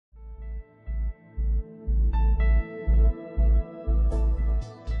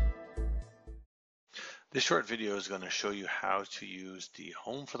This short video is going to show you how to use the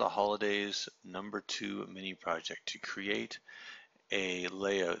Home for the Holidays No.2 mini project to create a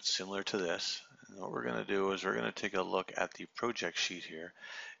layout similar to this. And what we're going to do is we're going to take a look at the project sheet here,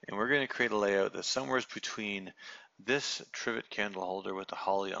 and we're going to create a layout that's somewhere between this trivet candle holder with the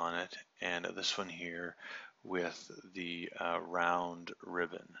holly on it and this one here with the round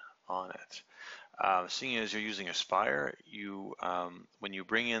ribbon on it. Seeing as you're using a spire, when you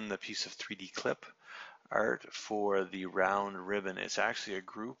bring in the piece of 3D clip art for the round ribbon, it's actually a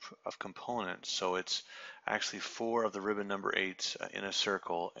group of components. So it's actually 4 of the ribbon number 8s in a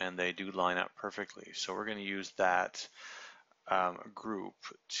circle, and they do line up perfectly. So we're going to use that group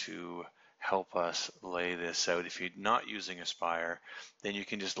to help us lay this out. If you're not using a spire, then you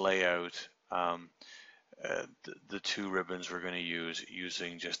can just lay out the 2 ribbons we're going to use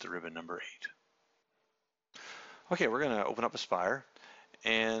using just the ribbon number 8. Okay, we're going to open up a spire,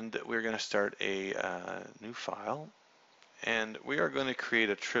 and we're going to start a new file, and we are going to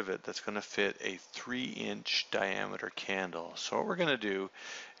create a trivet that's going to fit a 3-inch diameter candle. So what we're going to do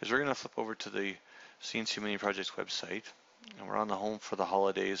is we're going to flip over to the CNC Mini Projects website, and we're on the Home for the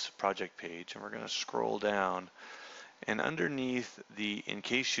Holidays project page, and we're going to scroll down, and underneath the In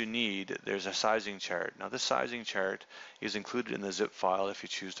Case You Need, there's a sizing chart. Now this sizing chart is included in the zip file if you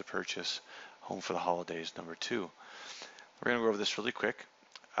choose to purchase Home for the Holidays No.2. We're going to go over this really quick.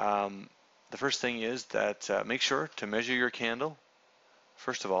 The first thing is that make sure to measure your candle,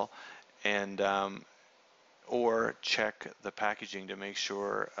 first of all, and or check the packaging to make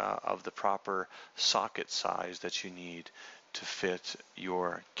sure of the proper socket size that you need to fit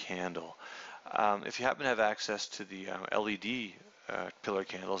your candle. If you happen to have access to the LED pillar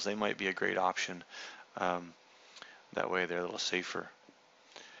candles, they might be a great option. That way they're a little safer.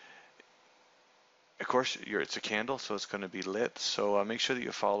 Of course, it's a candle, so it's going to be lit, so make sure that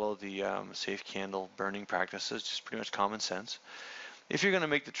you follow the safe candle burning practices, just pretty much common sense. If you're going to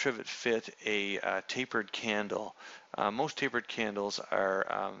make the trivet fit a tapered candle, most tapered candles are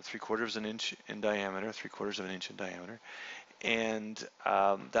 3/4 of an inch in diameter, 3/4 of an inch in diameter, and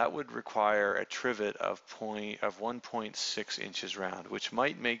that would require a trivet of 1.6 inches round, which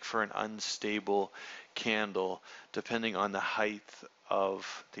might make for an unstable candle depending on the height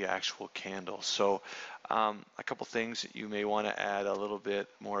of the actual candle. So a couple things, you may want to add a little bit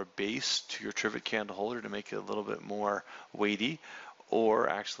more base to your trivet candle holder to make it a little bit more weighty, or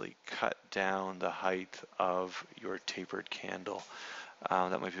actually cut down the height of your tapered candle.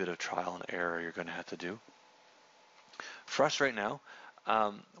 That might be a bit of trial and error you're going to have to do. For us right now,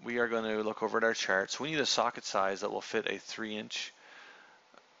 we are going to look over at our chart. So we need a socket size that will fit a 3-inch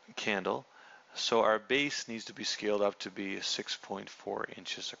candle. So our base needs to be scaled up to be 6.4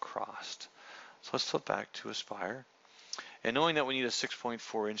 inches across. So let's flip back to Aspire. And knowing that we need a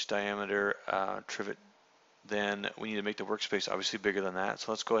 6.4-inch diameter trivet, then we need to make the workspace obviously bigger than that.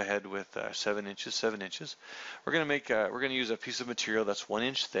 So let's go ahead with 7 inches, 7 inches. We're going to use a piece of material that's 1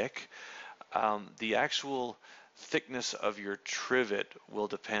 inch thick. The actual thickness of your trivet will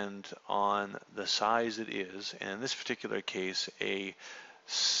depend on the size it is, and in this particular case, a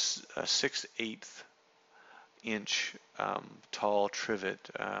 6/8 inch tall trivet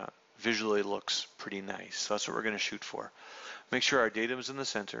visually looks pretty nice. So that's what we're going to shoot for. Make sure our datum is in the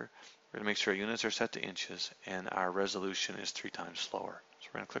center. We're going to make sure our units are set to inches, and our resolution is 3 times slower. So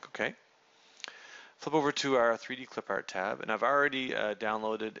we're going to click OK. Flip over to our 3D Clip Art tab, and I've already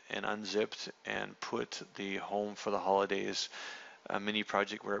downloaded and unzipped and put the Home for the Holidays mini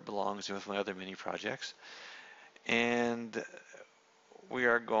project where it belongs with my other mini projects. And we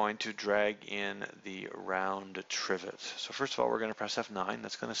are going to drag in the round trivet. So first of all, we're going to press F9.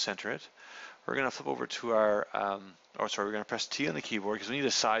 That's going to center it. We're going to flip over to our, we're going to press T on the keyboard because we need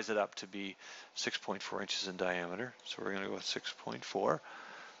to size it up to be 6.4 inches in diameter. So we're going to go with 6.4.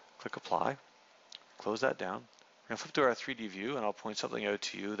 Click Apply. Close that down. We're going to flip to our 3D view, and I'll point something out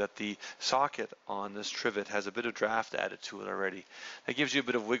to you that the socket on this trivet has a bit of draft added to it already. That gives you a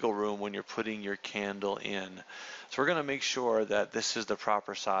bit of wiggle room when you're putting your candle in. So we're going to make sure that this is the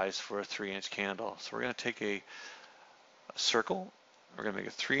proper size for a 3-inch candle. So we're going to take a circle. We're going to make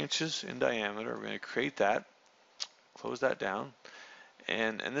it 3 inches in diameter. We're going to create that, close that down,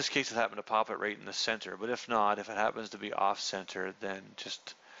 and in this case it happened to pop it right in the center, but if not, if it happens to be off center, then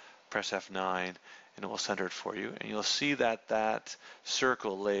just press F9 and it will center it for you, and you'll see that that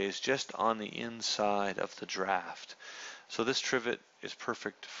circle lays just on the inside of the draft. So this trivet is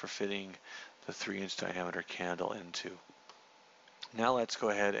perfect for fitting the 3-inch diameter candle into. Now let's go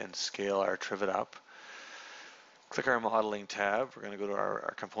ahead and scale our trivet up. Click our modeling tab. We're going to go to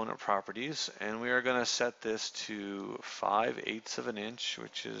our component properties, and we are going to set this to 5/8 of an inch,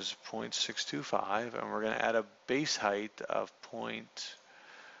 which is 0.625, and we're going to add a base height of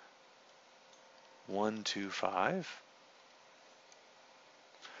 0.125.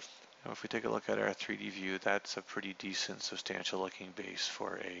 Now if we take a look at our 3D view, that's a pretty decent, substantial looking base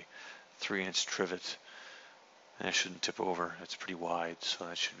for a 3-inch trivet. And it shouldn't tip over. It's pretty wide, so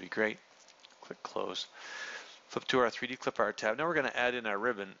that should be great. Click close. Flip to our 3D clip art tab. Now we're going to add in our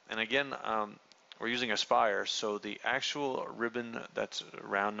ribbon. And again, we're using a spire, so the actual ribbon that's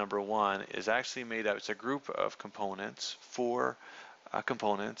round number 1 is actually made up. It's a group of components, 4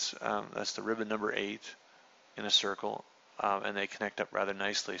 components. That's the ribbon number 8 in a circle, and they connect up rather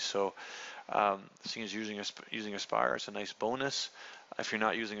nicely. So seeing as using a spire, it's a nice bonus. If you're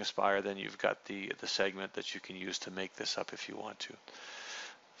not using a spire, then you've got the segment that you can use to make this up if you want to.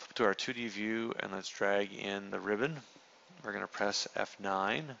 Flip to our 2D view, and let's drag in the ribbon. We're going to press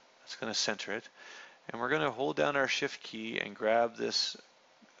F9. It's going to center it. And we're going to hold down our shift key and grab this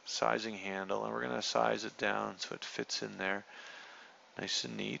sizing handle, and we're going to size it down so it fits in there nice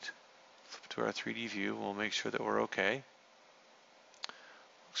and neat. Flip to our 3D view. We'll make sure that we're okay.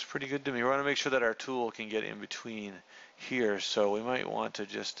 Looks pretty good to me. We want to make sure that our tool can get in between here, so we might want to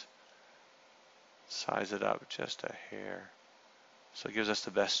just size it up just a hair. So it gives us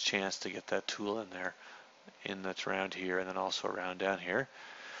the best chance to get that tool in there, that's around here, and then also around down here.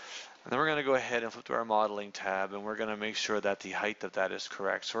 And then we're going to go ahead and flip to our modeling tab, and we're going to make sure that the height of that is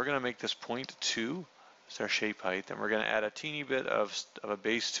correct. So we're going to make this 0.2 as our shape height, and we're going to add a teeny bit of a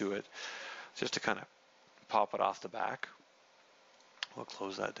base to it just to kind of pop it off the back. We'll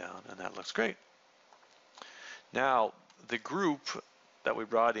close that down, and that looks great. Now, the group that we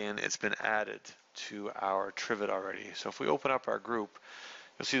brought in, it's been added to our trivet already. So if we open up our group,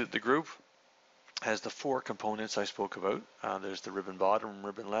 you'll see that the group has the 4 components I spoke about. There's the ribbon bottom,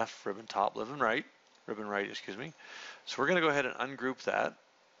 ribbon left, ribbon top, ribbon right, excuse me. So we're going to go ahead and ungroup that.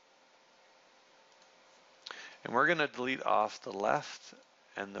 And we're going to delete off the left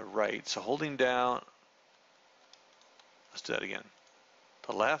and the right. So holding down, let's do that again.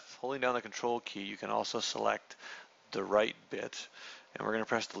 The left, holding down the control key, you can also select the right bit. And we're going to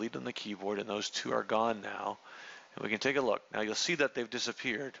press delete on the keyboard, and those 2 are gone now. And we can take a look. Now you'll see that they've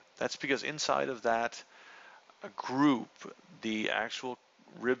disappeared. That's because inside of that group, the actual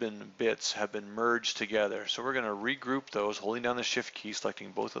ribbon bits have been merged together. So we're going to regroup those, holding down the shift key,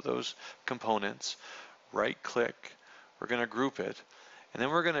 selecting both of those components, right click, we're going to group it, and then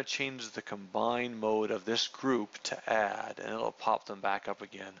we're going to change the combine mode of this group to add, and it'll pop them back up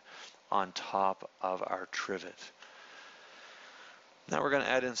again on top of our trivet. Now we're going to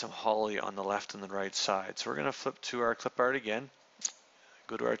add in some holly on the left and the right side. So we're going to flip to our clip art again,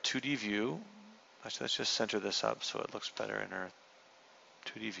 go to our 2D view. Actually, let's just center this up so it looks better in our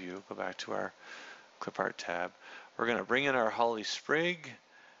 2D view. Go back to our clip art tab. We're going to bring in our holly sprig,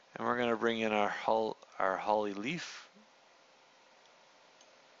 and we're going to bring in our holly leaf.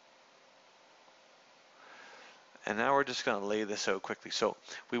 And now we're just going to lay this out quickly. So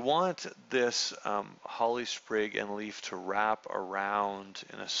we want this holly sprig and leaf to wrap around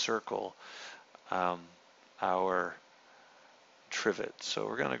in a circle our trivet. So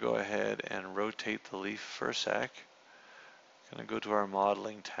we're going to go ahead and rotate the leaf for a sec. Going to go to our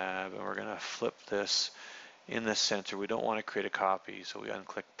modeling tab, and we're going to flip this in the center. We don't want to create a copy, so we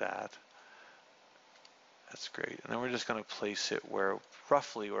unclick that. That's great. And then we're just going to place it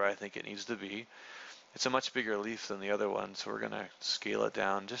roughly where I think it needs to be. It's a much bigger leaf than the other one, so we're going to scale it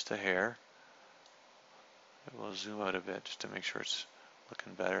down just a hair. We'll zoom out a bit just to make sure it's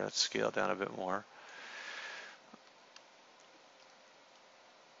looking better. Let's scale it down a bit more.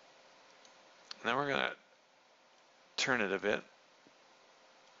 And then we're going to turn it a bit.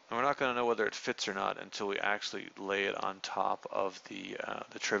 And we're not going to know whether it fits or not until we actually lay it on top of the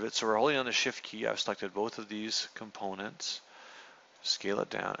trivet. So we're holding on the shift key. I've selected both of these components. Scale it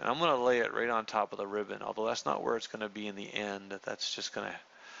down, and I'm going to lay it right on top of the ribbon, although that's not where it's going to be in the end. That's just going to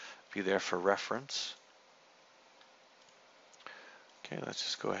be there for reference. Okay, let's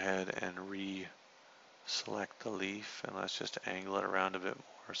just go ahead and select the leaf, and let's just angle it around a bit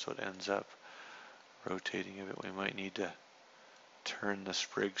more so it ends up rotating a bit. We might need to turn the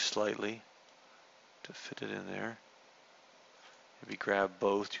sprig slightly to fit it in there. Maybe grab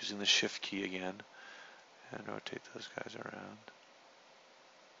both using the shift key again and rotate those guys around.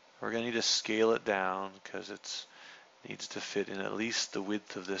 We're going to need to scale it down because it needs to fit in at least the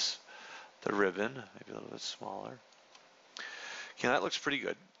width of the ribbon, maybe a little bit smaller. Okay, that looks pretty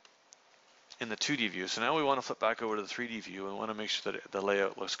good in the 2D view. So now we want to flip back over to the 3D view and want to make sure that the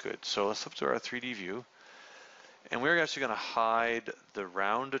layout looks good. So let's flip to our 3D view. And we're actually going to hide the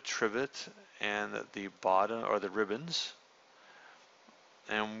round trivet and the bottom or the ribbons.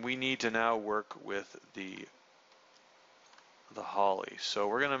 And we need to now work with the holly. So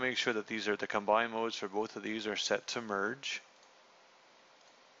we're going to make sure that these are the combine modes for both of these are set to merge.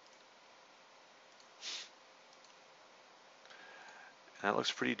 And that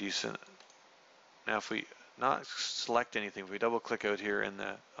looks pretty decent. Now if we not select anything, if we double click out here in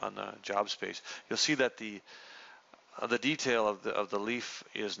on the job space, you'll see that the detail of the leaf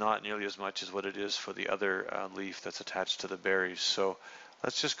is not nearly as much as what it is for the other leaf that's attached to the berries. So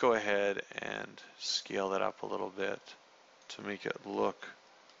let's just go ahead and scale that up a little bit to make it look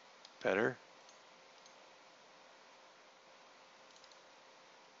better.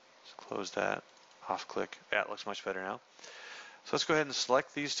 Let's close that, off click. That looks much better now. So let's go ahead and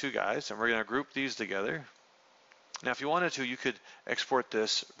select these two guys, and we're going to group these together. Now if you wanted to, you could export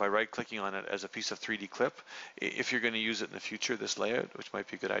this by right-clicking on it as a piece of 3D clip. If you're going to use it in the future, this layout, which might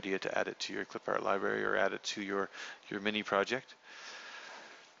be a good idea to add it to your clip art library or add it to your mini project.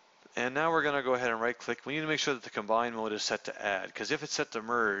 And now we're going to go ahead and right-click. We need to make sure that the combine mode is set to add, because if it's set to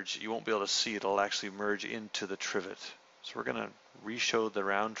merge, you won't be able to see it. It'll actually merge into the trivet. So we're going to re-show the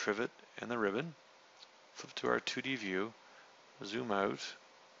round trivet and the ribbon. Flip to our 2D view, zoom out.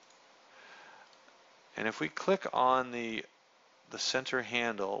 And if we click on the center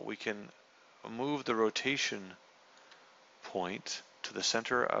handle, we can move the rotation point to the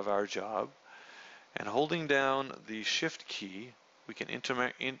center of our job. And holding down the shift key, we can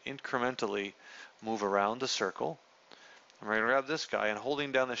incrementally move around the circle. And we're going to grab this guy, and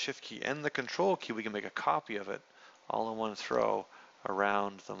holding down the shift key and the control key, we can make a copy of it all in one throw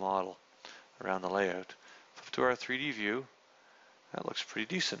around the model, around the layout. Flip to our 3D view. That looks pretty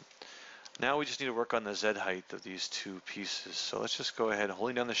decent. Now we just need to work on the Z height of these two pieces. So let's just go ahead,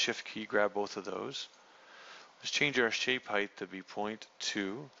 holding down the shift key, grab both of those. Let's change our shape height to be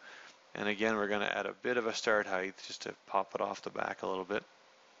 0.2. And again, we're going to add a bit of a start height just to pop it off the back a little bit.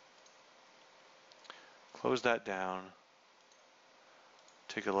 Close that down.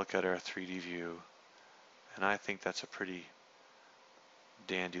 Take a look at our 3D view. And I think that's a pretty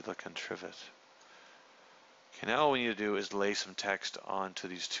dandy looking trivet. Okay, now all we need to do is lay some text onto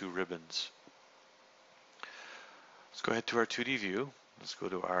these two ribbons. Let's go ahead to our 2D view. Let's go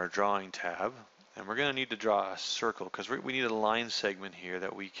to our drawing tab. And we're going to need to draw a circle because we need a line segment here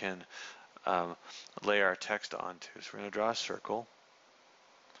that we can lay our text onto. So we're going to draw a circle.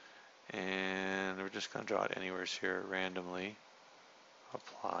 And we're just going to draw it anywhere here randomly.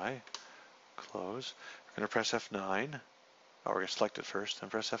 Apply. Close. We're going to press F9. Oh, we're going to select it first,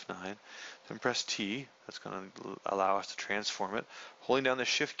 then press F9, then press T. That's going to allow us to transform it. Holding down the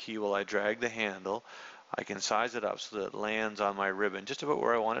shift key while I drag the handle, I can size it up so that it lands on my ribbon just about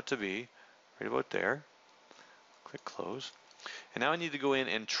where I want it to be, right about there. Click close. And now I need to go in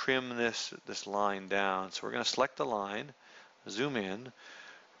and trim this line down. So we're going to select the line, zoom in.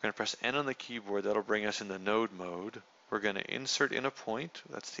 We're going to press N on the keyboard. That'll bring us into node mode. We're going to insert in a point.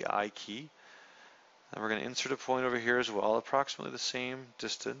 That's the I key. And we're going to insert a point over here as well, approximately the same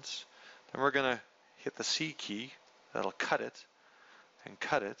distance. Then we're going to hit the C key. That'll cut it and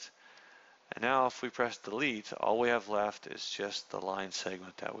cut it. And now if we press delete, all we have left is just the line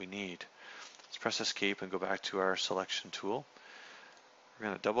segment that we need. Let's press escape and go back to our selection tool. We're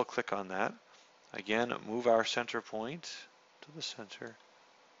going to double click on that. Again, move our center point to the center.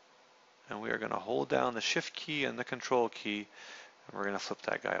 And we are going to hold down the shift key and the control key, and we're going to flip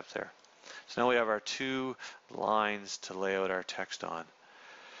that guy up there. So now we have our two lines to lay out our text on.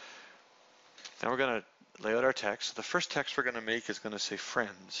 Now we're going to lay out our text. So the first text we're going to make is going to say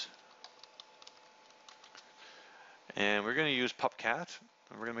friends. And we're going to use PupCat.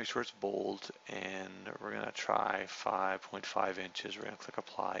 And we're going to make sure it's bold. And we're going to try 5.5 inches. We're going to click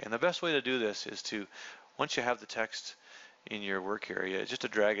apply. And the best way to do this is to, once you have the text in your work area, just to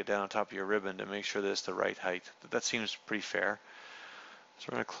drag it down on top of your ribbon to make sure that it's the right height. That seems pretty fair. So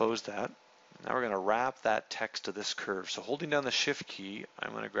we're going to close that. Now we're going to wrap that text to this curve. So holding down the shift key,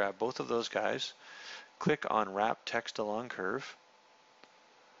 I'm going to grab both of those guys, click on wrap text along curve,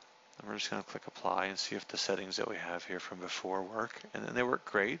 and we're just going to click apply and see if the settings that we have here from before work. And then they work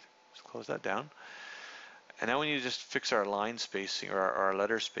great. Let's close that down. And now we need to just fix our line spacing or our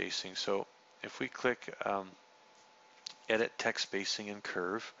letter spacing. So if we click edit text spacing and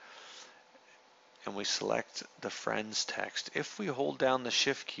curve, and we select the friends text, if we hold down the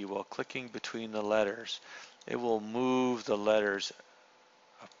shift key while clicking between the letters, it will move the letters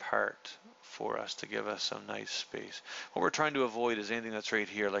apart for us to give us some nice space. What we're trying to avoid is anything that's right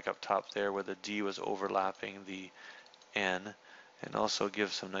here, like up top there where the D was overlapping the N, and also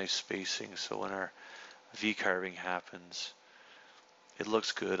give some nice spacing so when our V-carving happens. It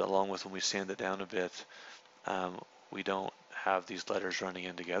looks good, along with when we sand it down a bit. We don't have these letters running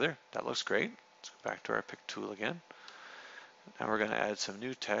in together. That looks great. Let's go back to our pick tool again. Now we're going to add some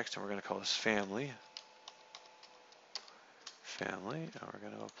new text, and we're going to call this family. Family, and we're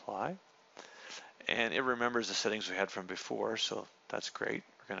going to apply. And it remembers the settings we had from before, so that's great.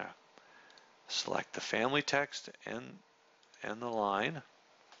 We're going to select the family text and the line,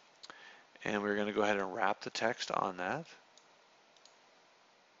 and we're going to go ahead and wrap the text on that.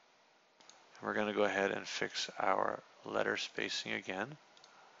 And we're going to go ahead and fix our letter spacing again.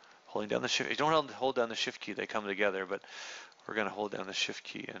 Holding down the shift, you don't hold down the shift key, they come together, but we're going to hold down the shift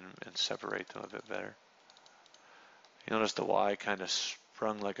key and separate them a bit better. You notice the Y kind of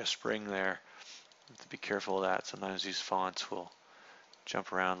sprung like a spring there. You have to be careful of that. Sometimes these fonts will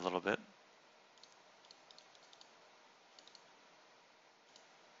jump around a little bit.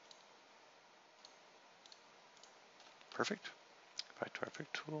 Perfect. Back to our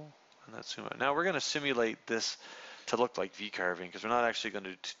pick tool, and that's zoom out. Now we're going to simulate this to look like V-carving, because we're not actually going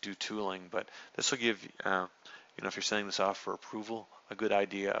to do tooling, but this will give, if you're sending this off for approval, a good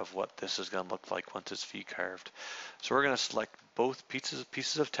idea of what this is going to look like once it's V-carved. So we're going to select both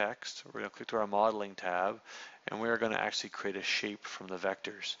pieces of text. We're going to click to our modeling tab, and we're going to actually create a shape from the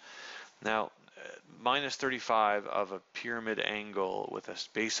vectors. Now, minus 35 of a pyramid angle with a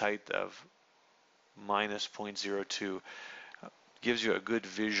base height of minus 0.02 gives you a good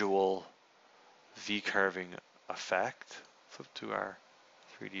visual V-carving effect. Flip to our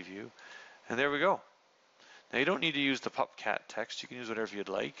 3D view, and there we go. Now you don't need to use the PupCat text. You can use whatever you'd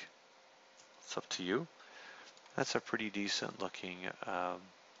like. It's up to you. That's a pretty decent looking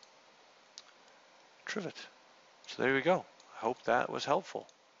trivet. So there we go. I hope that was helpful.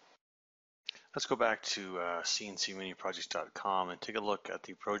 Let's go back to cncminiprojects.com and take a look at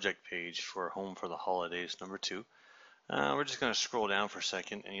the project page for Home for the Holidays No.2. We're just going to scroll down for a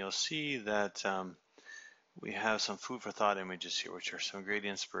second, and you'll see that we have some food for thought images here, which are some great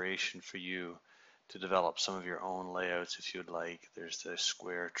inspiration for you to develop some of your own layouts if you'd like. There's the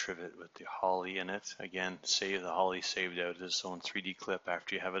square trivet with the holly in it. Again, save the holly saved out as its own 3D clip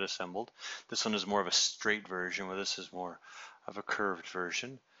after you have it assembled. This one is more of a straight version, where this is more of a curved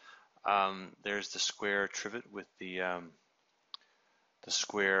version. There's the square trivet with the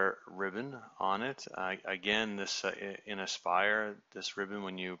square ribbon on it. Again, this in Aspire, this ribbon,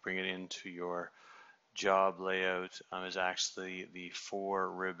 when you bring it into your job layout, is actually the 4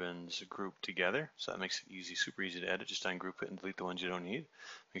 ribbons grouped together. So that makes it easy, super easy to edit. Just ungroup it and delete the ones you don't need.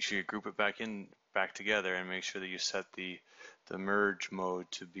 Make sure you group it back together, and make sure that you set the merge mode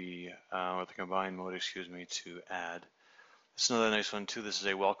to be, or the combine mode, excuse me, to add. This is another nice one too. This is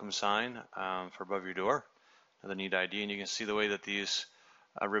a welcome sign for above your door. Another neat idea, and you can see the way that these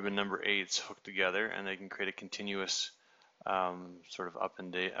ribbon number 8s hook together, and they can create a continuous sort of up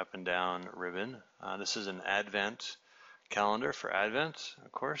and down ribbon. This is an Advent calendar for Advent,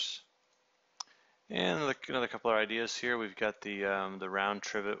 of course. And another couple of ideas here. We've got the round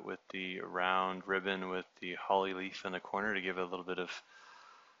trivet with the round ribbon with the holly leaf in the corner to give it a little bit of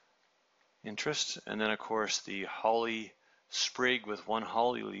interest. And then, of course, the holly sprig with one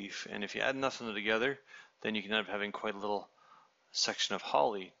holly leaf. And if you add enough of them together, then you can end up having quite a little section of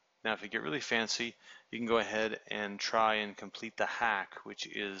holly. Now, if you get really fancy, you can go ahead and try and complete the hack, which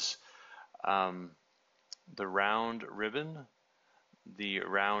is the round ribbon, the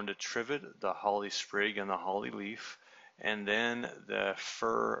round trivet, the holly sprig, and the holly leaf, and then the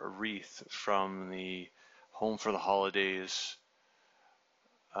fir wreath from the Home for the Holidays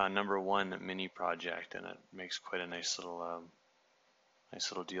No.1 mini project, and it makes quite a nice little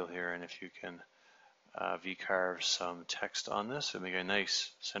deal here. And if you can V-carve some text on this, it'll make a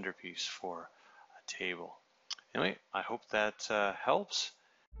nice centerpiece for a table. Anyway, I hope that helps.